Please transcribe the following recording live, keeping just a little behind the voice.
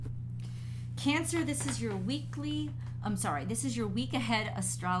Cancer, this is your this is your week ahead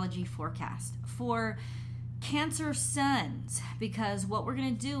astrology forecast for Cancer suns, because what we're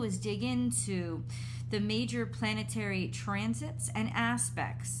going to do is dig into the major planetary transits and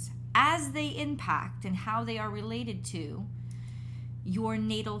aspects as they impact and how they are related to your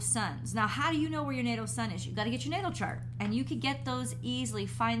natal suns. Now, how do you know where your natal sun is? You've got to get your natal chart, and you can get those easily,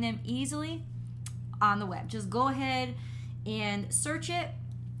 find them easily on the web. Just go ahead and search it,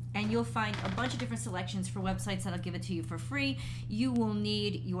 and you'll find a bunch of different selections for websites that'll give it to you for free. You will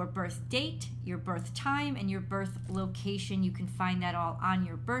need your birth date, your birth time, and your birth location. You can find that all on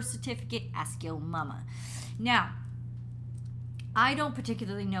your birth certificate. Ask your mama. Now, I don't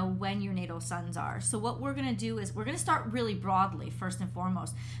particularly know when your natal suns are. So what we're going to do is we're going to start really broadly, first and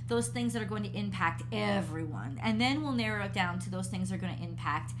foremost, those things that are going to impact everyone. And then we'll narrow it down to those things that are going to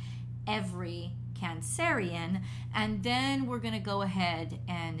impact every Cancerian, and then we're going to go ahead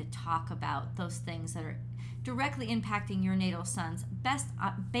and talk about those things that are directly impacting your natal suns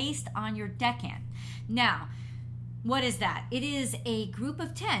based on your decan. Now, what is that? It is a group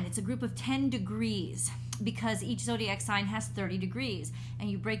of 10. It's a group of 10 degrees because each zodiac sign has 30 degrees, and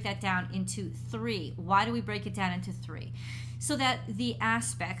you break that down into 3. Why do we break it down into 3? So that the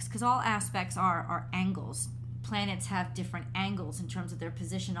aspects, because all aspects are angles. Planets have different angles in terms of their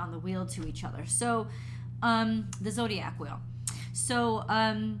position on the wheel to each other. So the zodiac wheel. So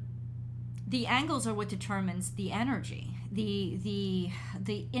the angles are what determines the energy, the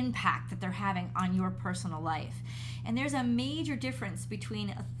impact that they're having on your personal life. And there's a major difference between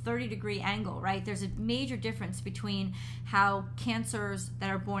a 30-degree angle, right? There's a major difference between how Cancers that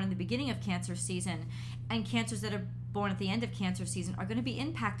are born in the beginning of Cancer season and Cancers that are born at the end of Cancer season are going to be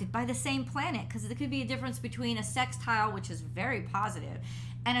impacted by the same planet, because there could be a difference between a sextile, which is very positive,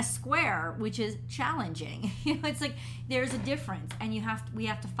 and a square, which is challenging. It's like there's a difference, and we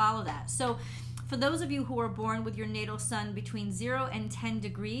have to follow that. So for those of you who are born with your natal sun between 0 and 10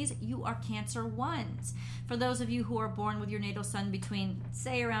 degrees, you are Cancer 1s. For those of you who are born with your natal sun between,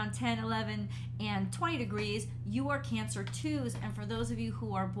 say, around 10, 11, and 20 degrees, you are Cancer 2s. And for those of you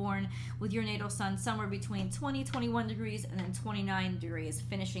who are born with your natal sun somewhere between 20, 21 degrees, and then 29 degrees,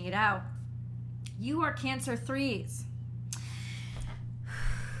 finishing it out, you are Cancer 3s.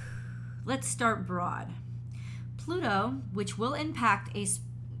 Let's start broad. Pluto, which will impact a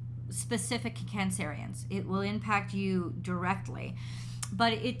specific Cancerians. It will impact you directly,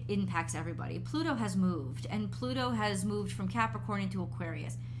 but it impacts everybody. Pluto has moved, and Pluto has moved from Capricorn into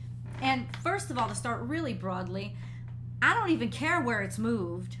Aquarius. And first of all, to start really broadly, I don't even care where it's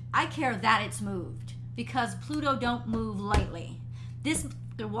moved. I care that it's moved, because Pluto don't move lightly. This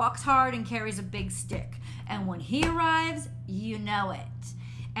walks hard and carries a big stick. And when he arrives, you know it.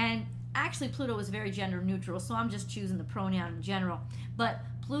 And actually, Pluto is very gender neutral, so I'm just choosing the pronoun in general. But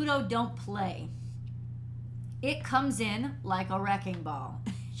Pluto don't play. It comes in like a wrecking ball.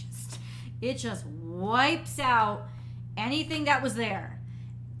 It just wipes out anything that was there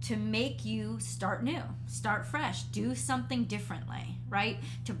to make you start new, start fresh, do something differently, right?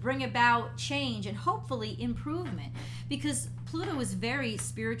 To bring about change and hopefully improvement, because Pluto is very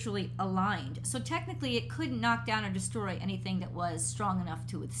spiritually aligned. So technically it couldn't knock down or destroy anything that was strong enough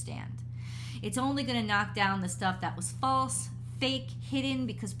to withstand. It's only going to knock down the stuff that was false, fake, hidden,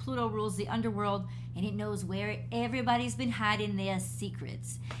 because Pluto rules the underworld and it knows where everybody's been hiding their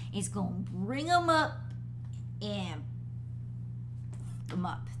secrets. It's going to bring them up and them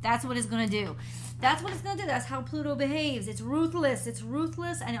up. That's what it's going to do. That's what it's going to do. That's how Pluto behaves. It's ruthless. It's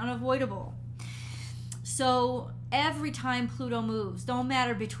ruthless and unavoidable. So every time Pluto moves, don't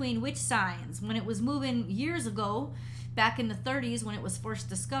matter between which signs, when it was moving years ago, back in the 30s when it was first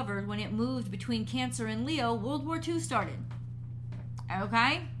discovered, when it moved between Cancer and Leo, World War II started.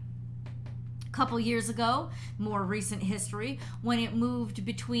 Okay? A couple years ago, more recent history, when it moved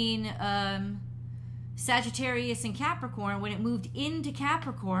between Sagittarius and Capricorn, when it moved into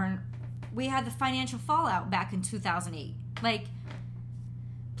Capricorn, we had the financial fallout back in 2008. Like,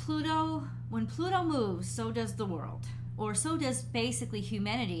 Pluto, when Pluto moves, so does the world. Or so does basically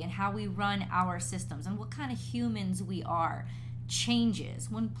humanity and how we run our systems and what kind of humans we are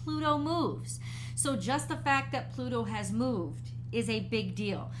changes when Pluto moves. So just the fact that Pluto has moved is a big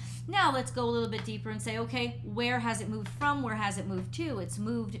deal. Now let's go a little bit deeper and say, okay, where has it moved from? Where has it moved to? It's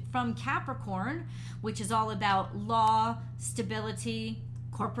moved from Capricorn, which is all about law, stability,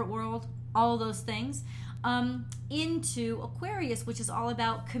 corporate world, all those things, into Aquarius, which is all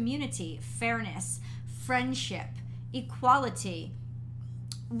about community, fairness, friendship, equality,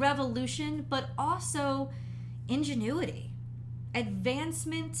 revolution, but also ingenuity,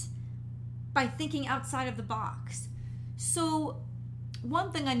 advancement by thinking outside of the box. So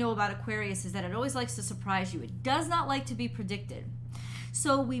one thing I know about Aquarius is that it always likes to surprise you. It does not like to be predicted.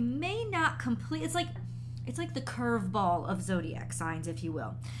 So we may not complete, it's like the curveball of zodiac signs, if you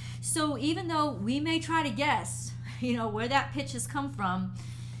will. So even though we may try to guess, where that pitch has come from,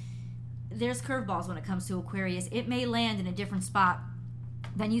 there's curveballs when it comes to Aquarius. It may land in a different spot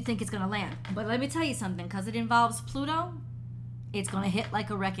than you think it's going to land. But let me tell you something, because it involves Pluto, it's going to hit like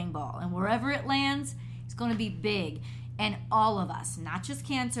a wrecking ball. And wherever it lands, it's going to be big. And all of us, not just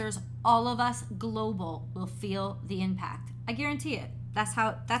Cancers, all of us global will feel the impact. I guarantee it. That's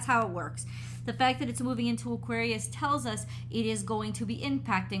how it works. The fact that it's moving into Aquarius tells us it is going to be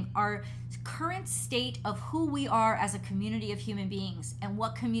impacting our current state of who we are as a community of human beings and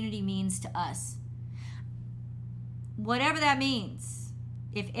what community means to us. Whatever that means.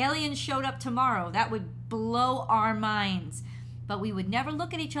 If aliens showed up tomorrow, that would blow our minds. But we would never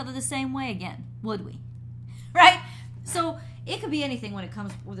look at each other the same way again, would we? Right? So it could be anything when it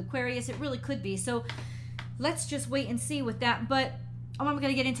comes with Aquarius. It really could be. So let's just wait and see with that. But I'm going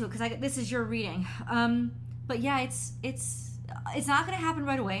to get into it because this is your reading. But yeah, it's not going to happen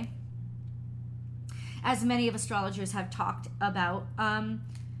right away, as many of astrologers have talked about.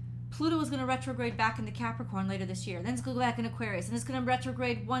 Pluto is going to retrograde back into Capricorn later this year. Then it's going to go back in Aquarius. And it's going to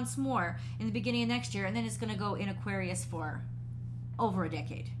retrograde once more in the beginning of next year. And then it's going to go in Aquarius for over a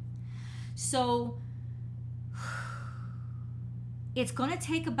decade. So it's going to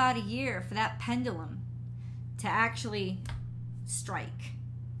take about a year for that pendulum to actually strike.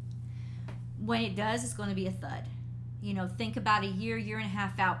 When it does, it's going to be a thud. Think about a year and a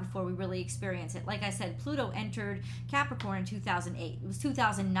half out before we really experience it. Like I said, Pluto entered Capricorn in 2008. It was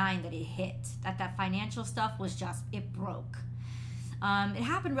 2009 that it hit. That financial stuff was just, it broke. It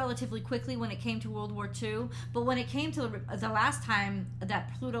happened relatively quickly when it came to World War II, but when it came to the last time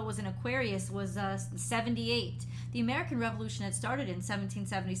that Pluto was in Aquarius was 78. The American Revolution had started in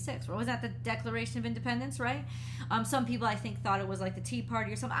 1776. Or was that the Declaration of Independence, right? Some people, I think, thought it was like the Tea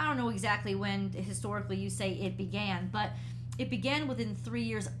Party or something. I don't know exactly when historically you say it began, but it began within 3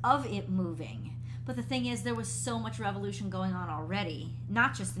 years of it moving. But the thing is, there was so much revolution going on already,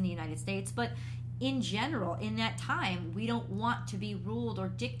 not just in the United States, but in general, in that time. We don't want to be ruled or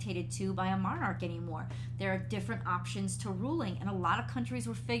dictated to by a monarch anymore. There are different options to ruling, and a lot of countries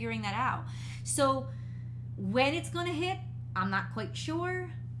were figuring that out. So when it's going to hit, I'm not quite sure.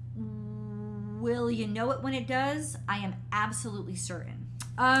 Will you know it when it does? I am absolutely certain.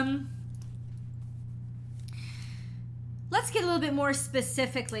 Let's get a little bit more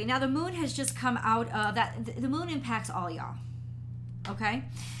specifically. Now, the moon has just come out of that. The moon impacts all y'all. Okay?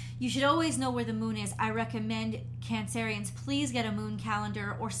 You should always know where the moon is. I recommend Cancerians, please get a moon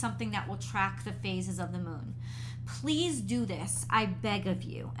calendar or something that will track the phases of the moon. Please do this. I beg of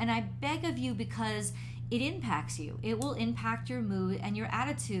you. And I beg of you because it impacts you. It will impact your mood and your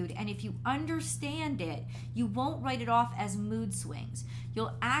attitude. And if you understand it, you won't write it off as mood swings.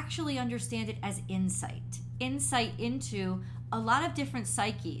 You'll actually understand it as insight. Insight into a lot of different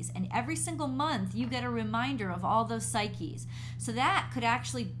psyches. And every single month, you get a reminder of all those psyches. So that could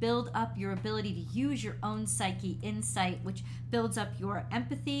actually build up your ability to use your own psyche insight, which builds up your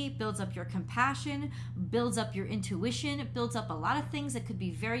empathy, builds up your compassion, builds up your intuition. It builds up a lot of things that could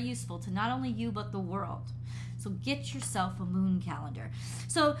be very useful to not only you, but the world. So get yourself a moon calendar.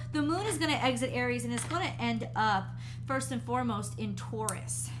 So the moon is going to exit Aries and it's going to end up, first and foremost, in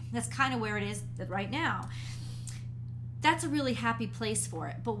Taurus. That's kind of where it is right now. That's a really happy place for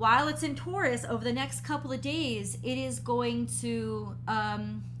it. But while it's in Taurus, over the next couple of days, it is going to,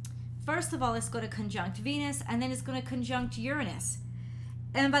 first of all, it's going to conjunct Venus, and then it's going to conjunct Uranus.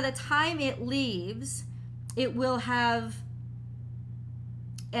 And by the time it leaves, it will have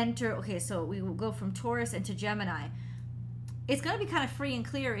so we will go from Taurus into Gemini. It's going to be kind of free and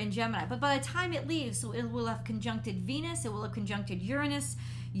clear in Gemini. But by the time it leaves, so it will have conjuncted Venus, it will have conjuncted Uranus.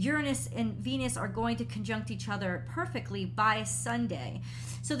 Uranus and Venus are going to conjunct each other perfectly by Sunday.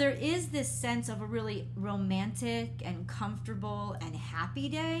 So there is this sense of a really romantic and comfortable and happy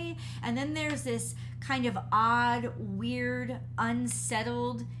day. And then there's this kind of odd, weird,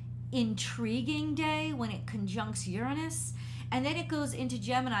 unsettled, intriguing day when it conjuncts Uranus. And then it goes into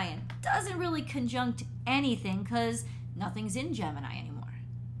Gemini and doesn't really conjunct anything because nothing's in Gemini anymore.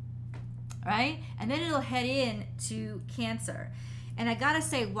 Right? And then it'll head in to Cancer. And I gotta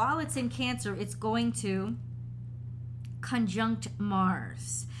say, while it's in Cancer, it's going to conjunct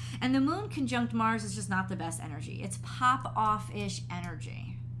Mars. And the moon conjunct Mars is just not the best energy. It's pop-off-ish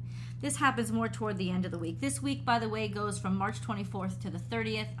energy. This happens more toward the end of the week. This week, by the way, goes from March 24th to the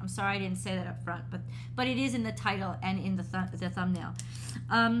 30th. I'm sorry I didn't say that up front, but it is in the title and in the thumbnail.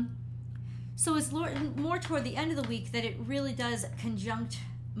 So it's more toward the end of the week that it really does conjunct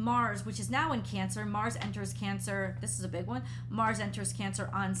Mars, which is now in Cancer. Mars enters Cancer. This is a big one. Mars enters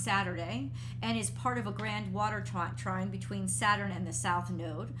Cancer on Saturday and is part of a grand water trine between Saturn and the South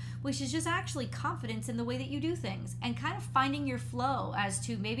Node, which is just actually confidence in the way that you do things and kind of finding your flow as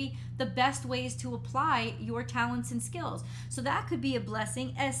to maybe the best ways to apply your talents and skills. So that could be a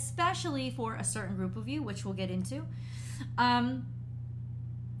blessing, especially for a certain group of you, which we'll get into.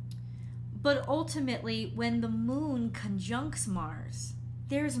 But ultimately, when the moon conjuncts Mars,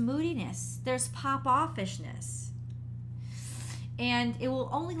 there's moodiness, there's pop-offishness. And it will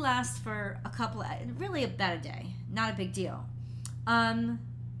only last for really about a day. Not a big deal. What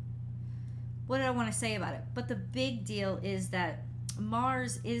did I want to say about it? But the big deal is that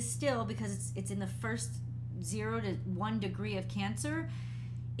Mars is still, because it's in the first 0 to 1 degree of Cancer,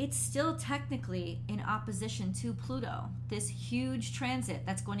 it's still technically in opposition to Pluto, this huge transit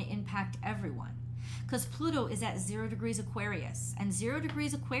that's going to impact everyone. Because Pluto is at 0 degrees Aquarius. And 0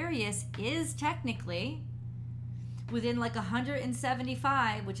 degrees Aquarius is technically within like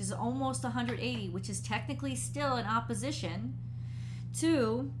 175, which is almost 180, which is technically still in opposition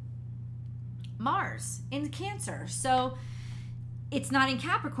to Mars in Cancer. So it's not in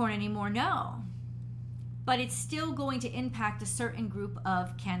Capricorn anymore, no. But it's still going to impact a certain group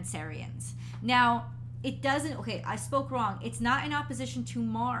of Cancerians. Now, it doesn't, okay, I spoke wrong. It's not in opposition to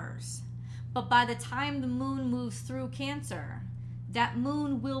Mars. But by the time the moon moves through Cancer, that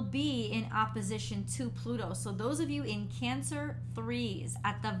moon will be in opposition to Pluto. So those of you in Cancer 3s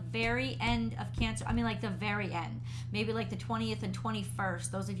at the very end of Cancer, I mean like the very end, maybe like the 20th and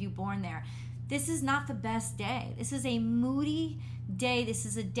 21st, those of you born there, this is not the best day. This is a moody day. This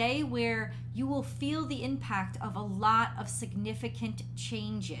is a day where you will feel the impact of a lot of significant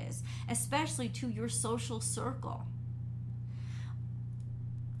changes, especially to your social circle.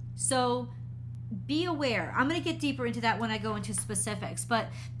 So be aware. I'm going to get deeper into that when I go into specifics, but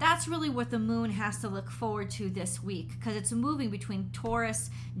that's really what the moon has to look forward to this week, because it's moving between Taurus,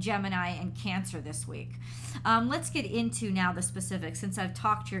 Gemini, and Cancer this week. Let's get into now the specifics, since I've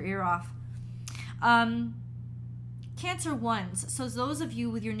talked your ear off. Cancer 1s, so those of you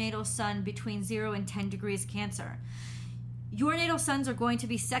with your natal sun between 0 and 10 degrees Cancer, your natal suns are going to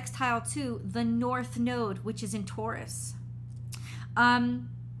be sextile to the North Node, which is in Taurus.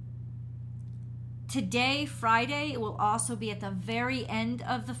 Today, Friday, it will also be at the very end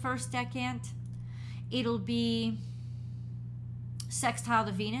of the first decant. It'll be sextile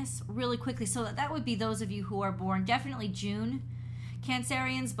to Venus really quickly. So that would be those of you who are born definitely June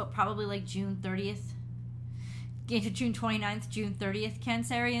Cancerians, but probably like June 30th. Into June 29th, June 30th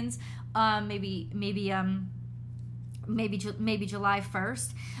Cancerians. Maybe July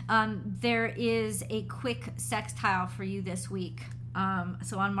 1st. There is a quick sextile for you this week.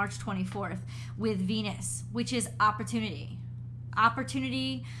 So on March 24th with Venus, which is opportunity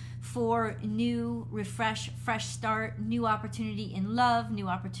for new, fresh start, new opportunity in love, new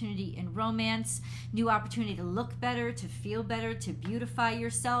opportunity in romance, new opportunity to look better, to feel better, to beautify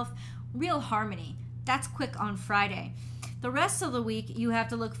yourself, real harmony. That's quick on Friday. The rest of the week, you have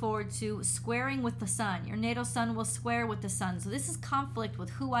to look forward to squaring with the sun. Your natal sun will square with the sun. So this is conflict with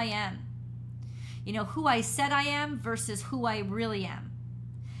who I am. You know, who I said I am versus who I really am.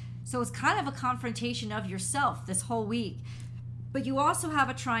 So it's kind of a confrontation of yourself this whole week. But you also have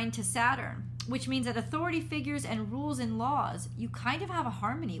a trine to Saturn, which means that authority figures and rules and laws you kind of have a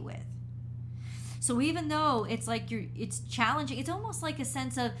harmony with. So even though it's like it's challenging, it's almost like a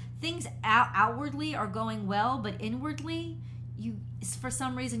sense of things outwardly are going well, but inwardly, for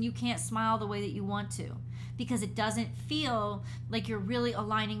some reason you can't smile the way that you want to, because it doesn't feel like you're really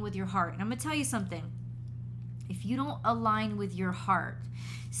aligning with your heart. And I'm going to tell you something. If you don't align with your heart,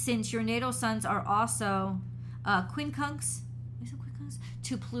 since your natal suns are also quincunx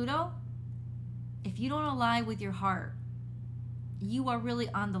to Pluto, if you don't align with your heart, you are really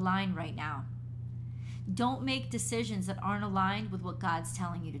on the line right now. Don't make decisions that aren't aligned with what God's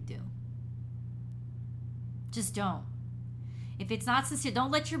telling you to do. Just don't. If it's not sincere,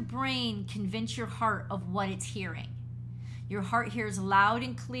 don't let your brain convince your heart of what it's hearing. Your heart hears loud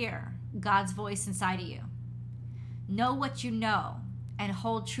and clear God's voice inside of you. Know what you know and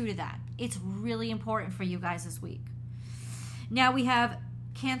hold true to that. It's really important for you guys this week. Now we have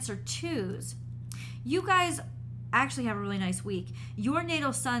Cancer 2s. You guys actually have a really nice week. Your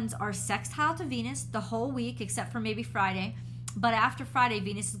natal suns are sextile to Venus the whole week except for maybe Friday. But after Friday,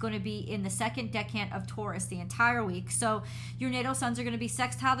 Venus is going to be in the second decant of Taurus the entire week. So your natal suns are going to be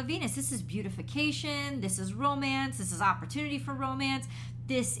sextile to Venus. This is beautification. This is romance. This is opportunity for romance.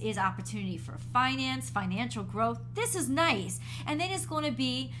 This is opportunity for finance, financial growth. This is nice. And then it's going to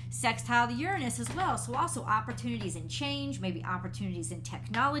be sextile to Uranus as well. So also opportunities in change, maybe opportunities in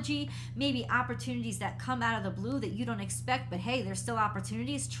technology, maybe opportunities that come out of the blue that you don't expect, but hey, there's still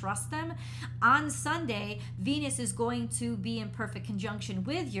opportunities. Trust them. On Sunday, Venus is going to be in perfect conjunction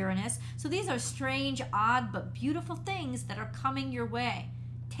with Uranus. So these are strange, odd, but beautiful things that are coming your way.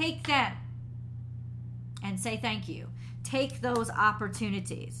 Take them and say thank you. Take those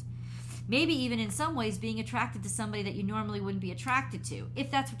opportunities. Maybe even in some ways being attracted to somebody that you normally wouldn't be attracted to, if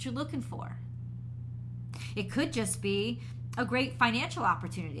that's what you're looking for. It could just be a great financial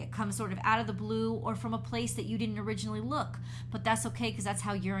opportunity. It comes sort of out of the blue or from a place that you didn't originally look. But that's okay, because that's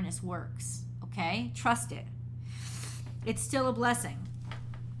how Uranus works. Okay? Trust it. It's still a blessing.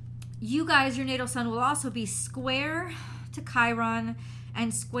 You guys, your natal sun will also be square to Chiron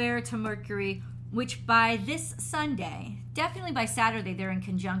and square to Mercury, which by this Sunday, definitely by Saturday they're in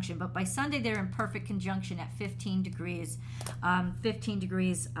conjunction, but by Sunday they're in perfect conjunction at 15 degrees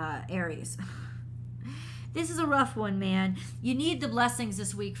Aries. This is a rough one, man. You need the blessings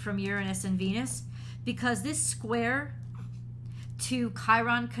this week from Uranus and Venus, because this square to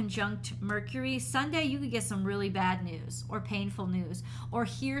Chiron conjunct Mercury, Sunday you could get some really bad news or painful news, or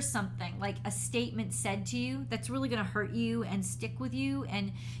hear something like a statement said to you that's really going to hurt you and stick with you,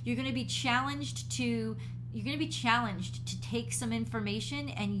 and you're going to be challenged to take some information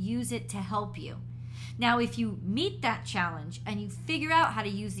and use it to help you. Now, if you meet that challenge and you figure out how to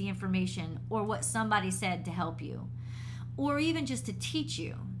use the information or what somebody said to help you, or even just to teach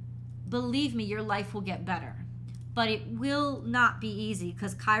you, believe me, your life will get better. But it will not be easy,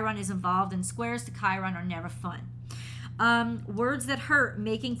 because Chiron is involved, and squares to Chiron are never fun. Words that hurt,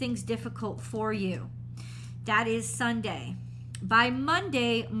 making things difficult for you. That is Sunday. By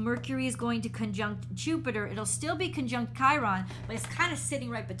Monday, Mercury is going to conjunct Jupiter. It'll still be conjunct Chiron, but it's kind of sitting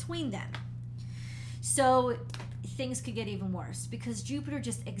right between them. So things could get even worse, because Jupiter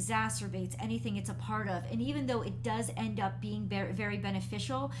just exacerbates anything it's a part of. And even though it does end up being very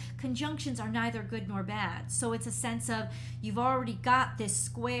beneficial, conjunctions are neither good nor bad. So it's a sense of, you've already got this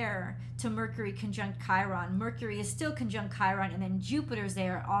square to Mercury conjunct Chiron. Mercury is still conjunct Chiron, and then Jupiter's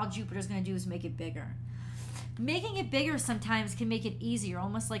there. All Jupiter's going to do is make it bigger. Making it bigger sometimes can make it easier,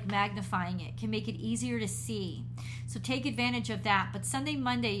 almost like magnifying it, can make it easier to see. So take advantage of that. But Sunday,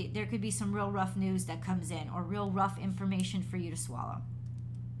 Monday, there could be some real rough news that comes in, or real rough information for you to swallow.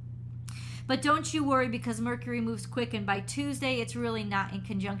 But don't you worry, because Mercury moves quick, and by Tuesday, it's really not in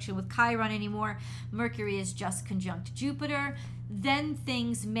conjunction with Chiron anymore. Mercury is just conjunct Jupiter. Then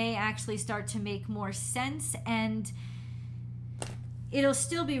things may actually start to make more sense, and it'll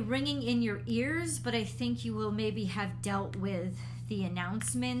still be ringing in your ears, but I think you will maybe have dealt with the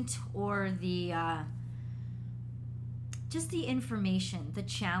announcement or the just the information, the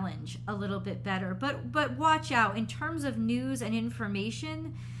challenge a little bit better. But watch out. In terms of news and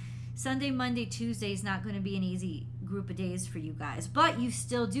information, Sunday, Monday, Tuesday is not going to be an easy group of days for you guys. But you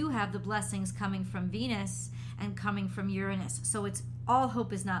still do have the blessings coming from Venus and coming from Uranus. So it's all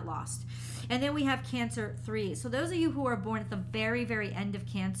hope is not lost. And then we have Cancer 3. So those of you who are born at the very, very end of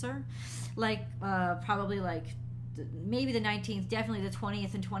Cancer, like probably like maybe the 19th, definitely the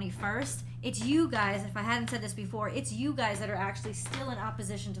 20th and 21st, it's you guys, if I hadn't said this before, it's you guys that are actually still in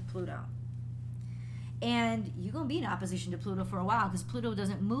opposition to Pluto. And you're going to be in opposition to Pluto for a while, because Pluto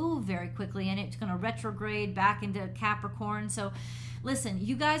doesn't move very quickly, and it's going to retrograde back into Capricorn. So listen,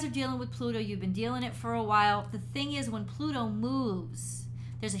 you guys are dealing with Pluto. You've been dealing it for a while. The thing is, when Pluto moves,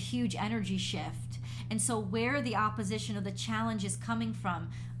 there's a huge energy shift. And so where the opposition or the challenge is coming from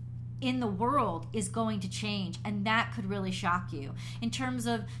in the world is going to change, and that could really shock you in terms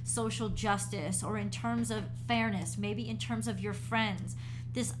of social justice, or in terms of fairness, maybe in terms of your friends.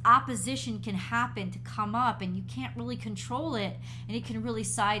 This opposition can happen to come up, and you can't really control it, and it can really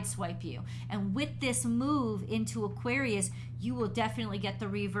sideswipe you. And with this move into Aquarius, you will definitely get the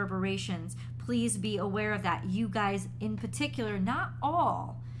reverberations. Please be aware of that. You guys in particular, not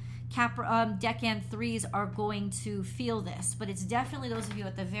all Decan 3s are going to feel this, but it's definitely those of you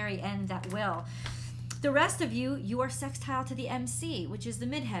at the very end that will. The rest of you, you are sextile to the MC, which is the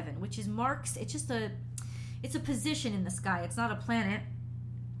midheaven, which is marks, it's a position in the sky. It's not a planet.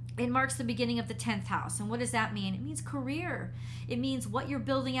 It marks the beginning of the 10th house. And what does that mean? It means career. It means what you're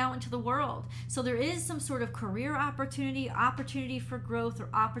building out into the world. So there is some sort of career opportunity for growth, or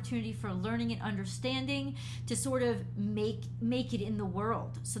opportunity for learning and understanding to sort of make it in the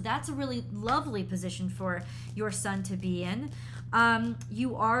world. So that's a really lovely position for your sun to be in.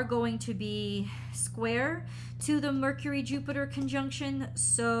 You are going to be square to the Mercury-Jupiter conjunction.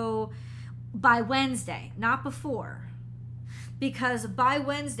 So by Wednesday, not before. because by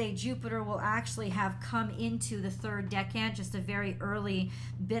Wednesday, Jupiter will actually have come into the third decan, just the very early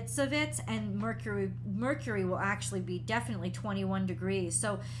bits of it, and Mercury will actually be definitely 21 degrees.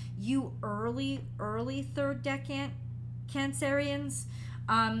 So you early third decan Cancerians,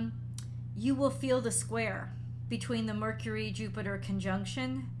 you will feel the square between the Mercury-Jupiter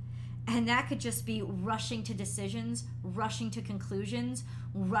conjunction, and that could just be rushing to decisions, rushing to conclusions,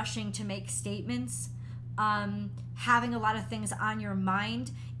 rushing to make statements, having a lot of things on your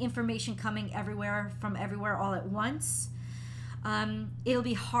mind, information coming from everywhere all at once. It'll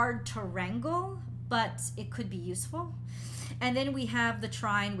be hard to wrangle, but it could be useful. And then we have the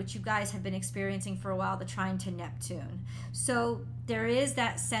trine, which you guys have been experiencing for a while, the trine to Neptune. So there is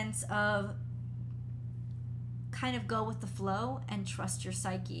that sense of kind of go with the flow and trust your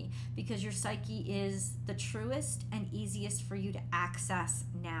psyche, because your psyche is the truest and easiest for you to access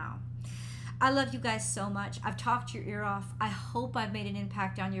now. I love you guys so much. I've talked your ear off. I hope I've made an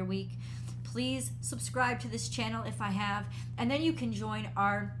impact on your week. Please subscribe to this channel if I have, and then you can join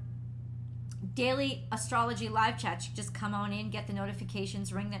our daily astrology live chats. You just come on in, get the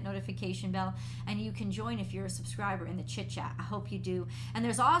notifications, ring that notification bell, and you can join if you're a subscriber in the chit chat. I hope you do. And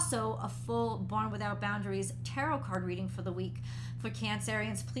there's also a full Born Without Boundaries tarot card reading for the week for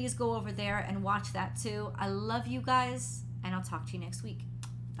Cancerians. Please go over there and watch that too. I love you guys, and I'll talk to you next week.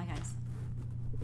 Bye guys.